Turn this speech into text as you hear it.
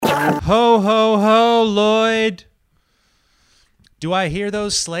Ho, ho, ho, Lloyd. Do I hear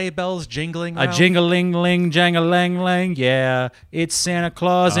those sleigh bells jingling, A Ralph? jing-a-ling-ling, jang-a-lang-lang, yeah. It's Santa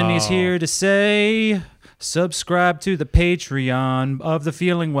Claus and he's Oh. here to say, subscribe to the Patreon of the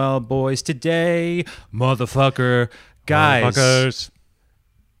Feeling Well Boys today. Motherfucker. Guys.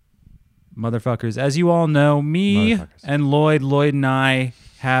 Motherfuckers. As you all know, me and Lloyd and I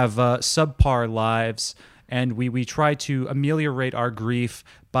have subpar lives, and we try to ameliorate our grief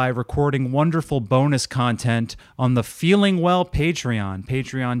by recording wonderful bonus content on the Feeling Well Patreon,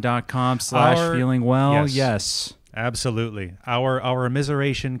 patreon.com/feelingwell. Yes. Absolutely. Our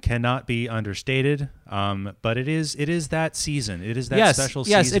immiseration cannot be understated, but it is that season. It is that special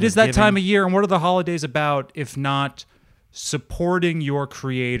season. Yes, it is that time of year. And what are the holidays about if not supporting your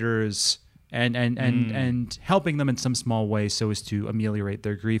creators and helping them in some small way so as to ameliorate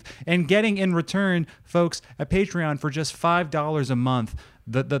their grief, and getting in return, folks, at Patreon for just $5 a month,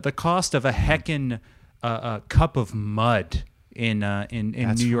 the cost of a heckin' cup of mud in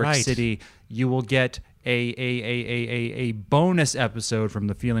New York City, you will get a bonus episode from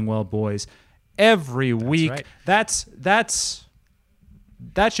the Feeling Well Boys every week. Right. That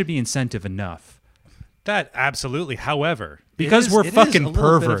should be incentive enough. That absolutely. However, because we're fucking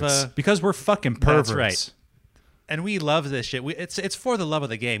perverts. Because we're fucking perverts. That's right. And we love this shit. It's for the love of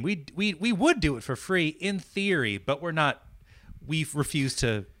the game. We would do it for free in theory, but we're not. We refuse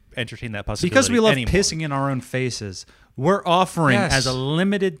to entertain that possibility because we love anymore. pissing in our own faces. We're offering as a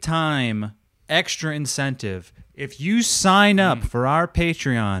limited time extra incentive. If you sign up for our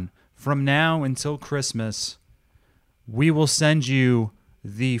Patreon from now until Christmas, we will send you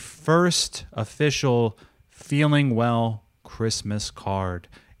the first official Feeling Well Christmas card,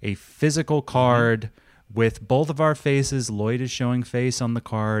 a physical card with both of our faces. Lloyd is showing face on the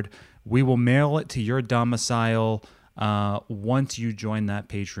card. We will mail it to your domicile once you join that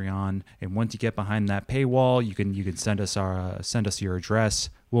Patreon, and once you get behind that paywall, you can send us your address.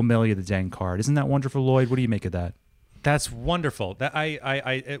 We'll mail you the dang card. Isn't that wonderful, Lloyd? What do you make of that? That's wonderful. That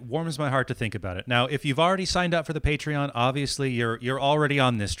it warms my heart to think about it. Now, if you've already signed up for the Patreon, obviously you're already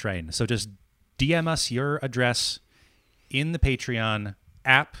on this train. So just DM us your address in the Patreon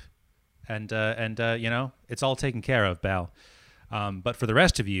app, and you know, it's all taken care of, Bal. But for the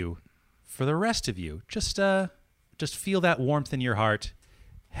rest of you, just feel that warmth in your heart.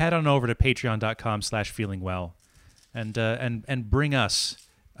 Head on over to patreon.com/feelingwell, and bring us.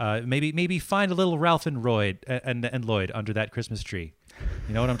 Maybe find a little Ralph and Lloyd under that Christmas tree.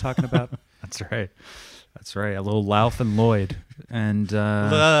 You know what I'm talking about? That's right. A little Ralph and Lloyd. And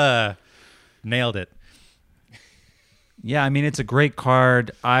nailed it. Yeah, I mean, it's a great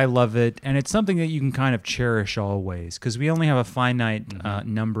card. I love it. And it's something that you can kind of cherish always, because we only have a finite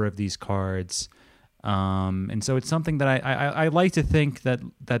number of these cards. And so it's something that I like to think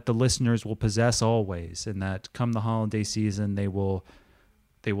that the listeners will possess always, and that come the holiday season, they will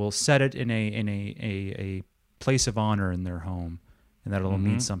set it in a place of honor in their home, and that it'll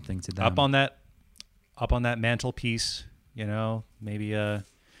mean something to them. Up on that mantelpiece, you know, maybe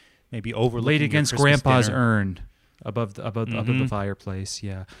overlooking laid against Grandpa's urn above the fireplace.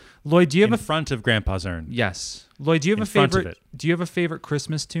 Yeah, Lloyd, do you have in front of Grandpa's urn? Yes, Lloyd, do you have a favorite? Do you have a favorite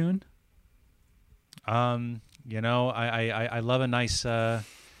Christmas tune? You know, I love a nice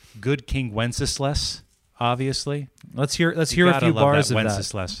good King Wenceslas. Obviously, let's hear a few bars of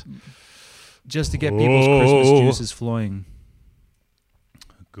Wenceslas. that, just to get people's Christmas juices flowing.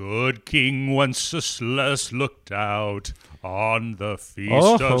 Good King Wenceslas looked out on the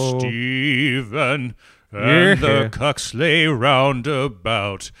feast of Stephen, and the cocks lay round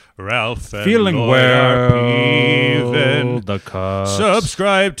about. Ralph and Feeling Lloyd well, are peeving. the cocks.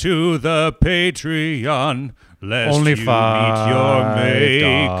 Subscribe to the Patreon. Lest Only you meet your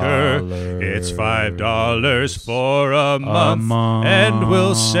maker. It's $5 for a month, and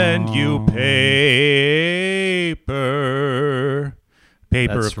we'll send you paper.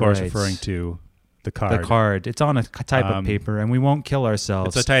 Paper, That's of course, right. referring to the card. The card. It's on a type of paper, and we won't kill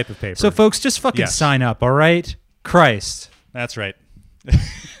ourselves. It's a type of paper. So, folks, just fucking sign up, all right? Christ. That's right.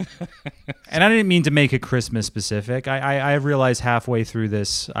 And I didn't mean to make it Christmas specific. I realized halfway through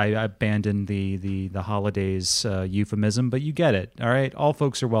this I abandoned the holidays euphemism, but you get it, all right? All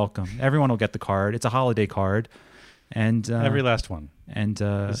folks are welcome. Everyone will get the card. It's a holiday card, and every last one. And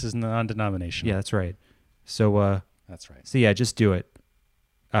this is non-denominational. Yeah, that's right. So that's right. So yeah, just do it.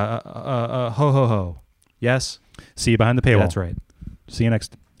 Ho ho ho. Yes. See you behind the paywall. Yeah, that's right. See you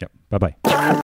next. Yep. Bye bye.